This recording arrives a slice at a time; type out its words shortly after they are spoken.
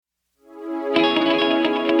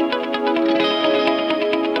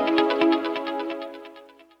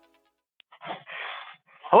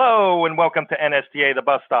Hello and welcome to NSTA, the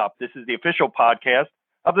bus stop. This is the official podcast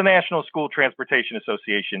of the National School Transportation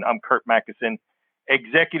Association. I'm Kurt Mackison,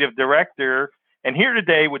 Executive Director, and here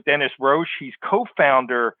today with Dennis Roche. He's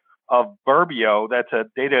co-founder of Burbio. That's a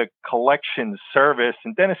data collection service.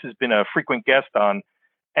 And Dennis has been a frequent guest on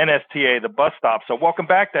NSTA, the bus stop. So welcome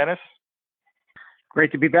back, Dennis.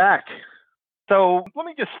 Great to be back. So let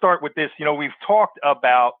me just start with this. We've talked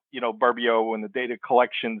about, Burbio and the data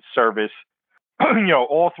collection service,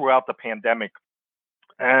 all throughout the pandemic.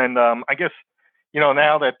 And I guess,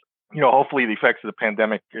 now that, hopefully the effects of the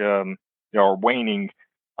pandemic, are waning,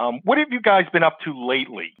 what have you guys been up to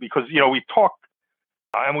lately? Because, we've talked,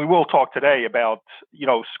 and we will talk today about,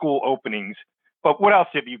 school openings, but what else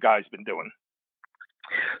have you guys been doing?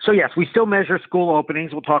 So yes, we still measure school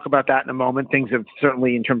openings. We'll talk about that in a moment. Things have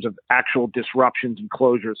certainly, in terms of actual disruptions and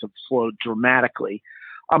closures, have slowed dramatically.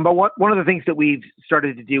 But one of the things that we've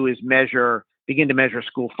started to do is begin to measure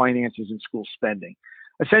school finances and school spending.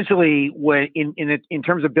 Essentially, when in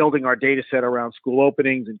terms of building our data set around school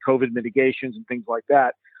openings and COVID mitigations and things like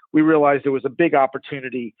that, we realized there was a big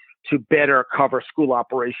opportunity to better cover school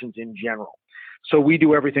operations in general. So we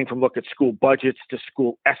do everything from look at school budgets to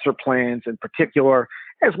school ESSER plans in particular,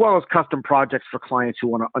 as well as custom projects for clients who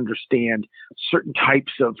want to understand certain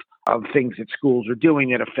types of things that schools are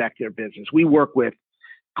doing that affect their business. We work with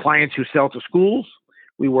clients who sell to schools.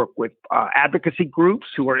 We work with advocacy groups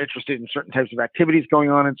who are interested in certain types of activities going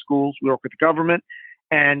on in schools. We work with the government.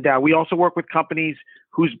 And we also work with companies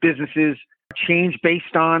whose businesses change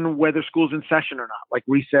based on whether school's in session or not, like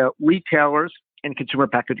retailers and consumer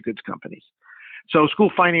packaged goods companies. So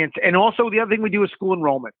school finance, and also the other thing we do is school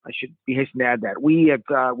enrollment. I should be hasten to add that.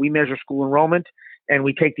 We measure school enrollment, and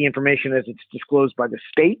we take the information as it's disclosed by the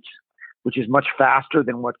states, which is much faster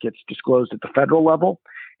than what gets disclosed at the federal level.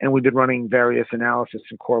 And we've been running various analysis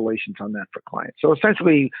and correlations on that for clients. So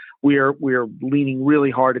essentially, we're leaning really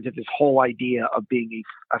hard into this whole idea of being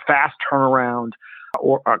a fast turnaround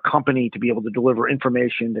or a company to be able to deliver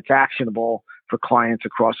information that's actionable for clients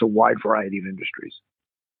across a wide variety of industries.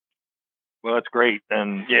 Well, that's great.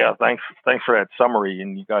 And yeah, thanks for that summary.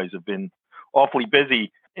 And you guys have been awfully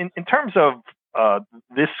busy. In terms of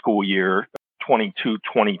this school year,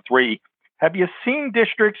 22-23, have you seen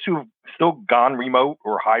districts who've still gone remote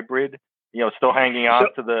or hybrid, still hanging on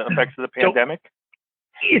to the effects of the pandemic?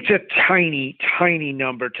 It's a tiny, tiny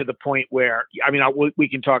number to the point where, we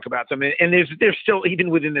can talk about them. And there's still, even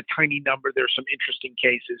within the tiny number, there's some interesting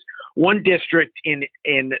cases. One district in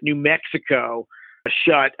New Mexico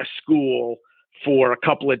shut a school for a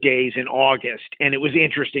couple of days in August. And it was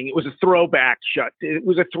interesting. It was a throwback shut. It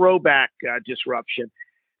was a throwback disruption.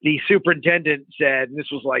 The superintendent said, and this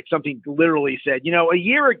was like something literally said, a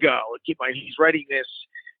year ago, keep in mind,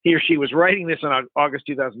 he or she was writing this on August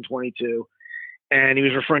 2022. And he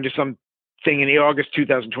was referring to something in August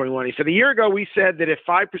 2021. He said, a year ago, we said that if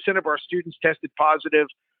 5% of our students tested positive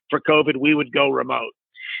for COVID, we would go remote.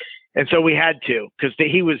 And so we had to, because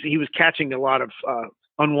he was catching a lot of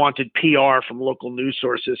unwanted PR from local news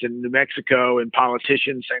sources in New Mexico and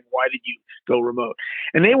politicians saying, why did you go remote?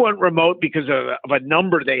 And they went remote because of a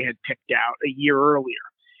number they had picked out a year earlier.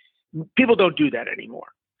 People don't do that anymore.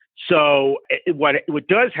 So what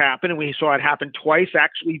does happen, and we saw it happen twice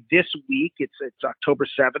actually this week, it's October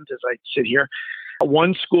 7th as I sit here,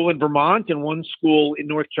 one school in Vermont and one school in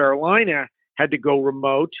North Carolina had to go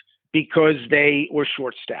remote because they were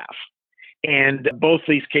short-staffed. And both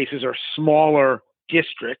these cases are smaller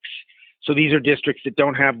districts. So these are districts that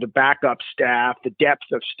don't have the backup staff, the depth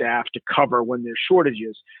of staff to cover when there's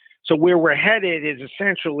shortages. So where we're headed is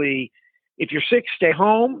essentially, if you're sick, stay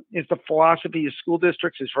home is the philosophy of school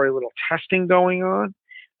districts. There's very little testing going on,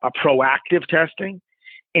 proactive testing.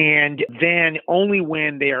 And then only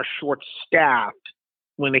when they are short-staffed,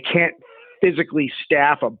 when they can't physically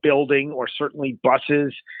staff a building or certainly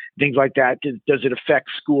buses, things like that, does it affect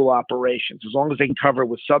school operations. As long as they can cover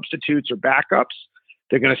with substitutes or backups,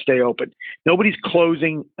 they're going to stay open. Nobody's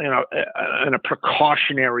closing in a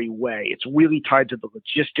precautionary way. It's really tied to the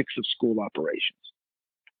logistics of school operations.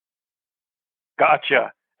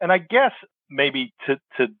 Gotcha. And I guess maybe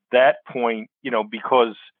to that point,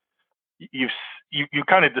 because you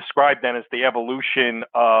kind of described then as the evolution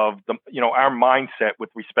of our mindset with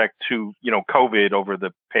respect to, COVID over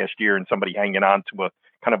the past year and somebody hanging on to a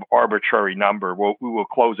kind of arbitrary number. We will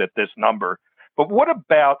close at this number. But what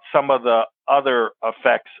about some of the other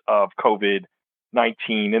effects of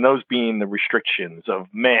COVID-19, and those being the restrictions of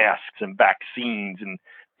masks and vaccines and,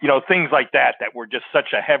 things like that were just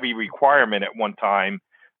such a heavy requirement at one time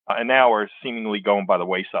and now are seemingly going by the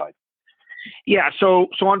wayside? Yeah. So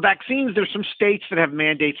on vaccines, there's some states that have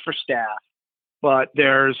mandates for staff. but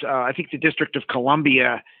there's, I think the District of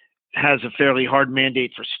Columbia has a fairly hard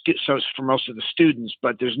mandate for most of the students,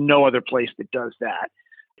 but there's no other place that does that.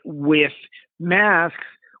 With masks,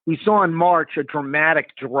 we saw in March a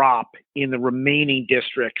dramatic drop in the remaining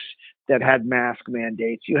districts that had mask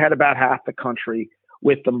mandates. You had about half the country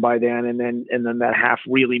with them by then, and then that half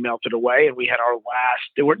really melted away, and we had our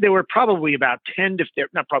last. There were probably about 10 to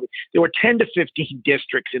not probably there were 10 to 15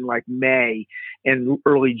 districts in like May and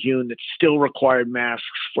early June that still required masks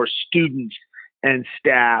for students and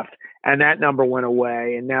staff, and that number went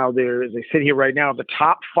away. And now there, as I sit here right now, the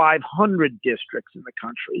top 500 districts in the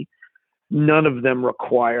country, none of them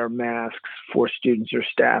require masks for students or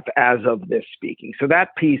staff as of this speaking. So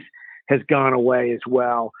that piece has gone away as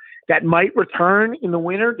well. That might return in the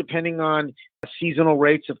winter, depending on seasonal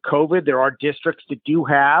rates of COVID. There are districts that do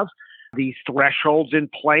have these thresholds in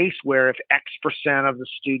place where if X% of the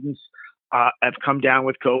students have come down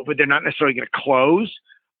with COVID, they're not necessarily going to close,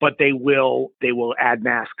 but they will add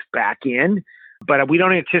masks back in. But we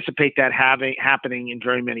don't anticipate that happening in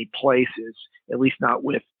very many places, at least not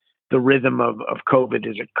with the rhythm of COVID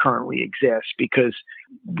as it currently exists, because,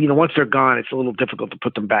 once they're gone, it's a little difficult to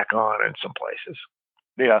put them back on in some places.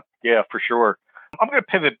 Yeah, for sure. I'm going to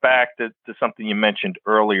pivot back to something you mentioned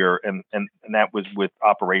earlier, and that was with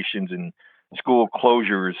operations and school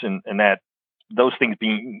closures and that those things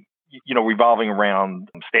being, revolving around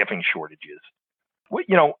staffing shortages.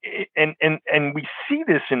 And we see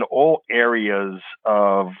this in all areas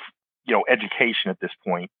of, education at this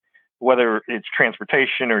point, whether it's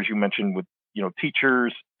transportation or, as you mentioned, with,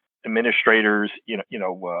 teachers, administrators,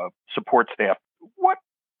 support staff.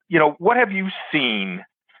 What have you seen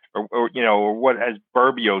or what has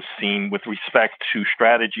Burbio seen with respect to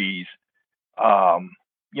strategies,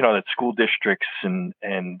 that school districts and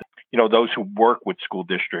those who work with school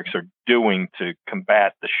districts are doing to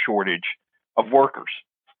combat the shortage of workers?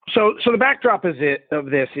 So the backdrop of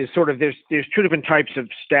this is sort of there's two different types of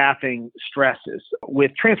staffing stresses.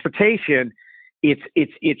 With transportation,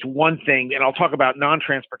 it's one thing, and I'll talk about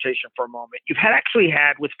non-transportation for a moment. You've actually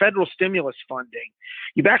had, with federal stimulus funding,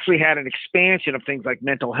 you've actually had an expansion of things like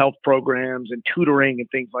mental health programs and tutoring and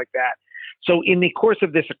things like that. So in the course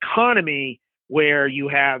of this economy where you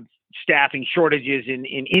have staffing shortages in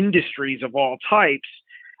industries of all types,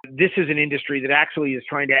 this is an industry that actually is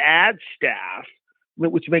trying to add staff,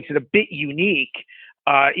 which makes it a bit unique,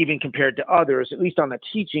 even compared to others, at least on the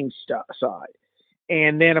teaching side.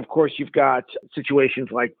 And then, of course, you've got situations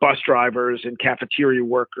like bus drivers and cafeteria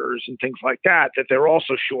workers and things like that they're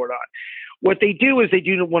also short on. What they do is they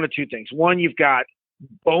do one of two things. One, you've got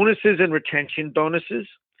bonuses and retention bonuses,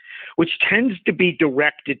 which tends to be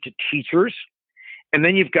directed to teachers. And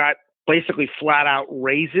then you've got basically flat out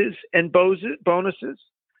raises and bonuses,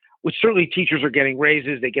 which certainly teachers are getting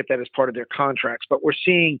raises. They get that as part of their contracts. But we're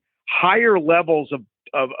seeing higher levels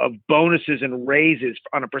of bonuses and raises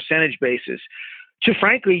on a percentage basis to,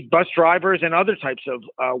 frankly, bus drivers and other types of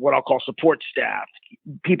what I'll call support staff,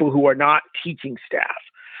 people who are not teaching staff.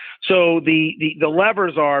 So the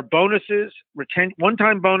levers are bonuses,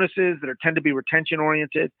 one-time bonuses that tend to be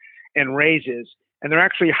retention-oriented, and raises. And they're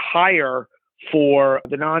actually higher for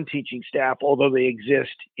the non-teaching staff, although they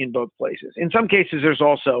exist in both places. In some cases, there's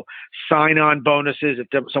also sign-on bonuses. If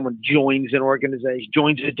someone joins an organization,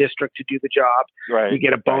 joins a district to do the job, right, you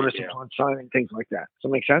get a bonus upon signing, things like that. Does that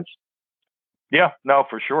make sense? Yeah, no,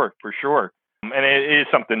 for sure. And it is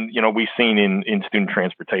something, we've seen in student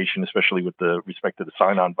transportation, especially with the respect to the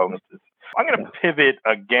sign-on bonuses. I'm going to pivot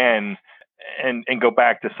again and go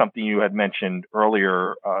back to something you had mentioned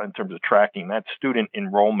earlier in terms of tracking, that student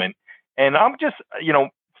enrollment. And I'm just,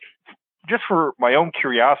 just for my own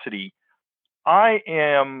curiosity, I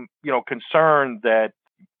am, concerned that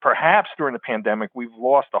perhaps during the pandemic, we've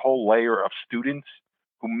lost a whole layer of students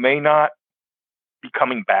who may not be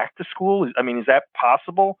coming back to school. I mean, is that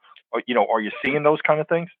possible? Or, are you seeing those kind of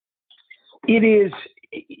things? It is.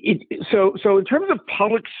 So in terms of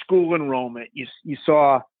public school enrollment, you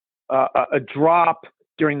saw a drop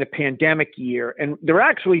during the pandemic year, and they're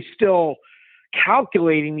actually still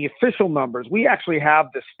calculating the official numbers. We actually have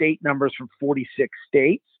the state numbers from 46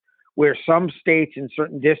 states, where some states in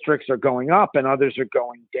certain districts are going up and others are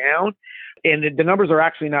going down. And the numbers are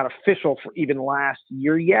actually not official for even last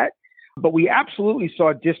year yet. But we absolutely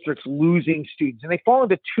saw districts losing students, and they fall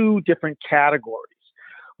into two different categories.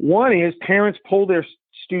 One is parents pull their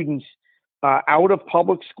students out of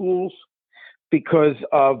public schools because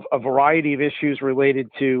of a variety of issues related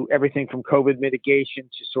to everything from COVID mitigation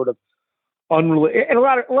to sort of unrelated. And a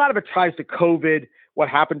lot of it ties to COVID, what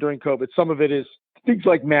happened during COVID. Some of it is things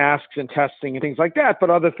like masks and testing and things like that, but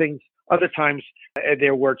other things Other times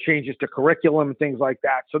there were changes to curriculum and things like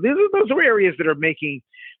that. So those are areas that are making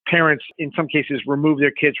parents, in some cases, remove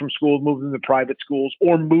their kids from school, move them to private schools,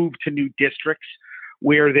 or move to new districts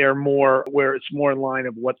where it's more in line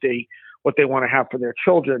of what they want to have for their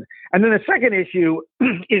children. And then the second issue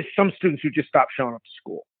is some students who just stop showing up to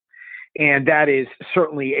school. And that is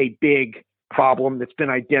certainly a big problem that's been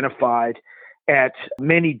identified at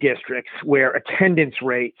many districts where attendance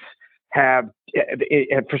rates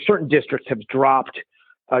for certain districts have dropped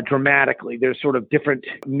dramatically. There's sort of different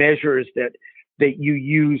measures that you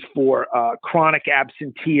use for chronic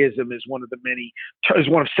absenteeism is one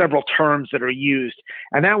of several terms that are used,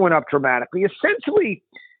 and that went up dramatically. Essentially,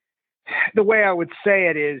 the way I would say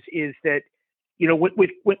it is that, you know,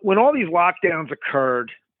 when all these lockdowns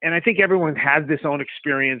occurred, and I think everyone had this own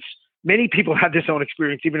experience. Many people had this own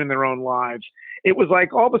experience even in their own lives. It was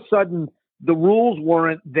like all of a sudden the rules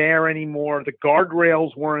weren't there anymore. The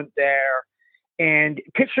guardrails weren't there. And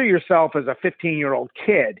picture yourself as a 15-year-old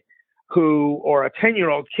kid or a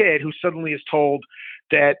 10-year-old kid who suddenly is told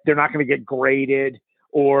that they're not going to get graded,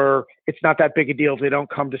 or it's not that big a deal if they don't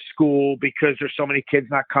come to school because there's so many kids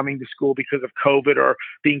not coming to school because of COVID or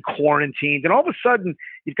being quarantined. And all of a sudden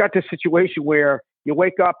you've got this situation where you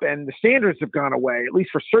wake up and the standards have gone away, at least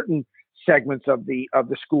for certain segments of the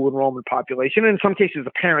school enrollment population, and in some cases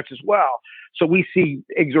the parents as well. So we see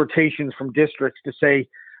exhortations from districts to say,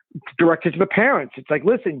 directed to the parents, it's like,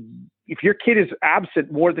 listen, if your kid is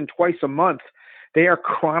absent more than twice a month, they are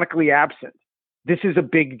chronically absent. This is a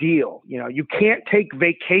big deal. You know, you can't take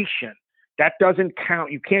vacation. That doesn't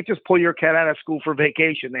count. You can't just pull your kid out of school for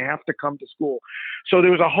vacation. They have to come to school. So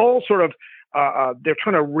there was a whole sort of, they're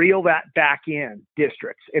trying to reel that back in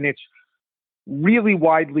districts, and it's really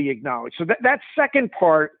widely acknowledged. So that second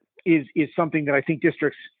part is something that I think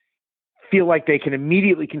districts feel like they can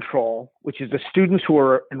immediately control, which is the students who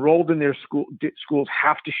are enrolled in their schools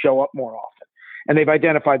have to show up more often. And they've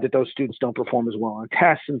identified that those students don't perform as well on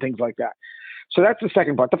tests and things like that. So that's the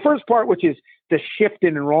second part. The first part, which is the shift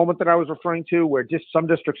in enrollment that I was referring to, where just some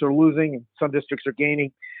districts are losing and some districts are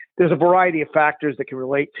gaining. There's a variety of factors that can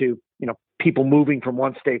relate to, you know, people moving from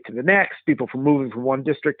one state to the next, people moving from one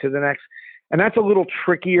district to the next. And that's a little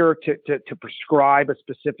trickier to prescribe a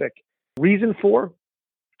specific reason for,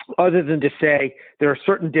 other than to say there are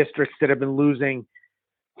certain districts that have been losing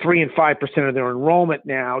 3 and 5% of their enrollment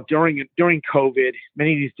now during COVID.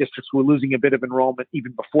 Many of these districts were losing a bit of enrollment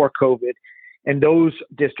even before COVID. And those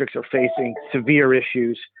districts are facing severe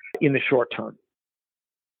issues in the short term.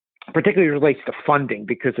 Particularly relates to funding,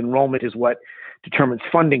 because enrollment is what determines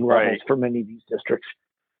funding levels for many of these districts.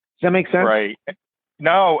 Does that make sense? Right.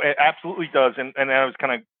 No, it absolutely does. And I was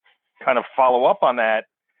kind of follow up on that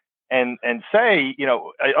and say, you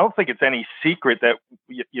know, I don't think it's any secret that,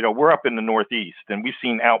 you know, we're up in the Northeast and we've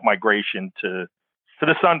seen out migration to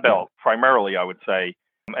the Sun Belt primarily, I would say.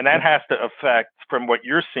 And that has to affect, from what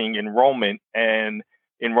you're seeing, enrollment, and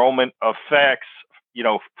enrollment affects, you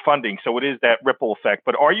know, funding. So it is that ripple effect.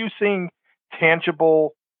 But are you seeing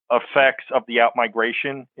tangible effects of the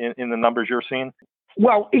outmigration in the numbers you're seeing?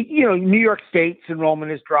 Well, you know, New York State's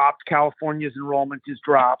enrollment has dropped. California's enrollment has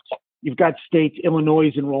dropped. You've got states,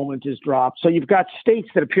 Illinois' enrollment has dropped. So you've got states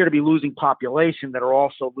that appear to be losing population that are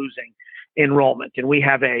also losing enrollment. And we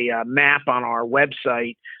have a map on our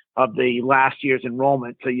website of the last year's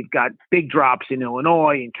enrollment. So you've got big drops in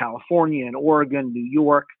Illinois, in California, in Oregon, New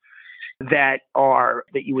York, that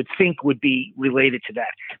you would think would be related to that.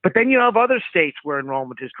 But then you have other states where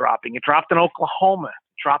enrollment is dropping. It dropped in Oklahoma,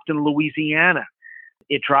 it dropped in Louisiana,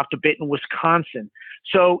 it dropped a bit in Wisconsin.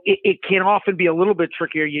 So it can often be a little bit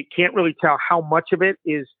trickier. You can't really tell how much of it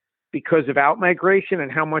is because of outmigration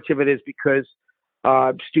and how much of it is because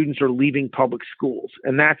students are leaving public schools.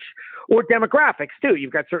 And or demographics too.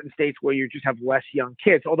 You've got certain states where you just have less young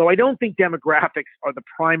kids, although I don't think demographics are the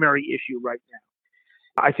primary issue right now.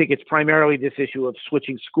 I think it's primarily this issue of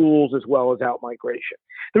switching schools as well as outmigration.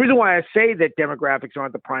 The reason why I say that demographics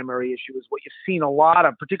aren't the primary issue is what you've seen a lot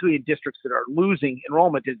of, particularly in districts that are losing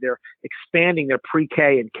enrollment, is they're expanding their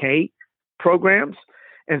pre-K and K programs.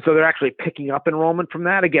 And so they're actually picking up enrollment from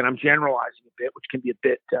that. Again, I'm generalizing a bit, which can be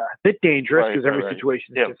a bit dangerous because every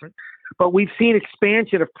situation is different. But we've seen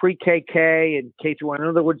expansion of pre-KK and K-1. In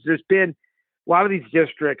other words, there's been a lot of these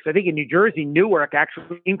districts. I think in New Jersey, Newark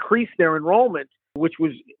actually increased their enrollment, which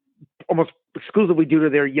was almost exclusively due to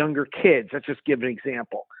their younger kids. Let's just give an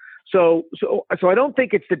example. So I don't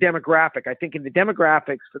think it's the demographic. I think in the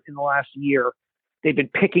demographics in the last year, they've been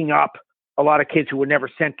picking up a lot of kids who were never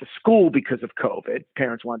sent to school because of COVID.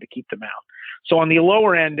 Parents wanted to keep them out. So on the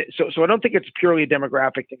lower end, so I don't think it's purely a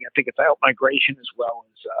demographic thing. I think it's out migration as well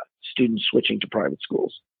as students switching to private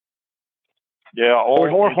schools. Yeah, all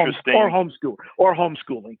interesting. Or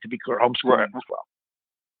homeschooling, to be clear, homeschooling as well.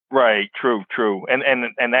 Right. True. And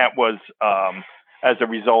that was as a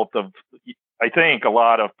result of, I think, a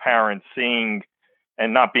lot of parents seeing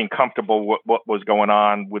and not being comfortable with what was going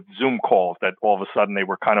on with Zoom calls, that all of a sudden they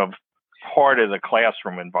were kind of part of the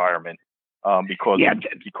classroom environment because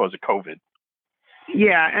of COVID.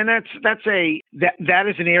 Yeah, and that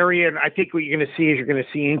is an area, and I think what you're going to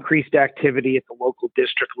see increased activity at the local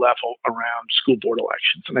district level around school board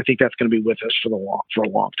elections, and I think that's going to be with us for a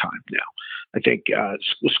long time now. I think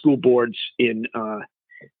school boards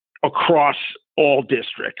across all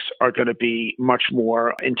districts are going to be much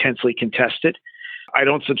more intensely contested. I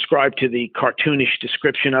don't subscribe to the cartoonish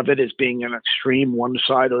description of it as being an extreme one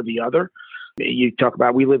side or the other. You talk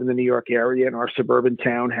about, we live in the New York area, and our suburban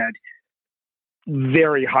town had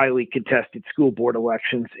very highly contested school board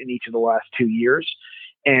elections in each of the last 2 years.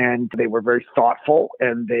 And they were very thoughtful,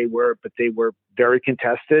 but they were very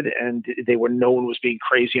contested, and no one was being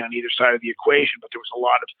crazy on either side of the equation, but there was a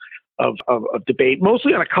lot of debate,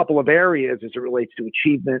 mostly on a couple of areas as it relates to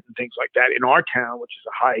achievement and things like that in our town, which is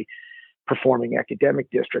a high performing academic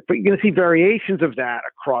district. But you're going to see variations of that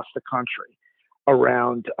across the country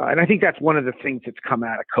around, and I think that's one of the things that's come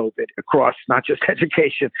out of COVID across not just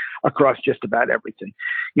education, across just about everything.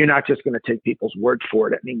 You're not just going to take people's word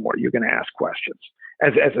for it anymore. You're going to ask questions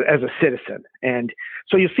as a citizen. And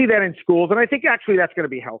so you see that in schools. And I think actually that's going to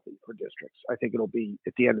be healthy for districts. I think it'll be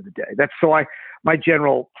at the end of the day. My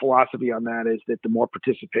general philosophy on that is that the more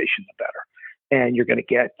participation, the better. And you're going to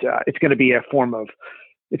get, it's going to be a form of,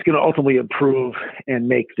 it's going to ultimately improve and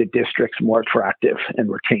make the districts more attractive and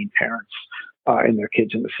retain parents and their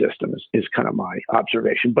kids in the system is kind of my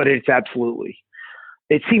observation. But it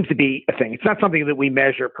seems to be a thing. It's not something that we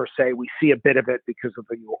measure per se. We see a bit of it because of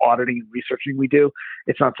the auditing and researching we do.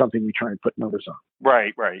 It's not something we try and put numbers on.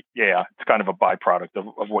 Right. Yeah. It's kind of a byproduct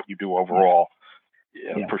of what you do overall.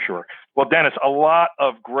 Yeah, for sure. Well, Dennis, a lot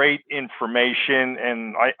of great information,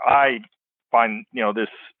 and I find, this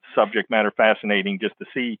subject matter fascinating just to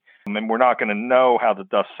see. And we're not going to know how the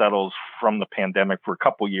dust settles from the pandemic for a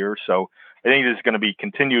couple years. So I think there's going to be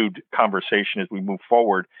continued conversation as we move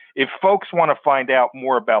forward. If folks want to find out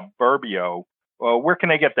more about Burbio, where can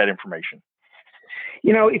they get that information?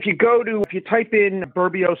 If you type in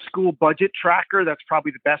Burbio School Budget Tracker, that's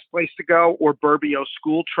probably the best place to go, or Burbio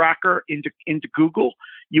School Tracker into Google,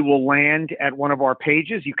 you will land at one of our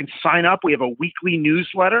pages. You can sign up. We have a weekly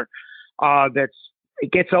newsletter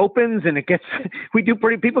it gets opens and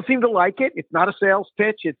people seem to like it. It's not a sales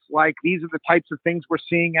pitch. It's like, these are the types of things we're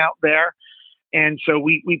seeing out there. And so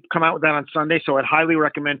we come out with that on Sunday. So I'd highly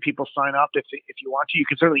recommend people sign up if you want to. You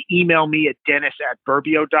can certainly email me at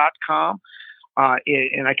dennis@burbio.com.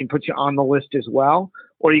 And I can put you on the list as well.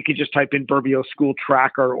 Or you could just type in Burbio School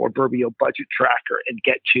Tracker or Burbio Budget Tracker and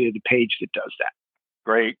get to the page that does that.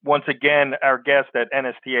 Great. Once again, our guest at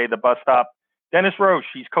NSTA, the bus stop, Dennis Roche.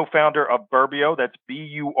 He's co-founder of Burbio. That's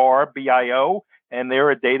Burbio, and they're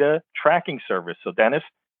a data tracking service. So, Dennis,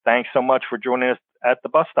 thanks so much for joining us at the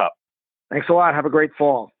bus stop. Thanks a lot. Have a great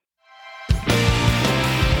fall.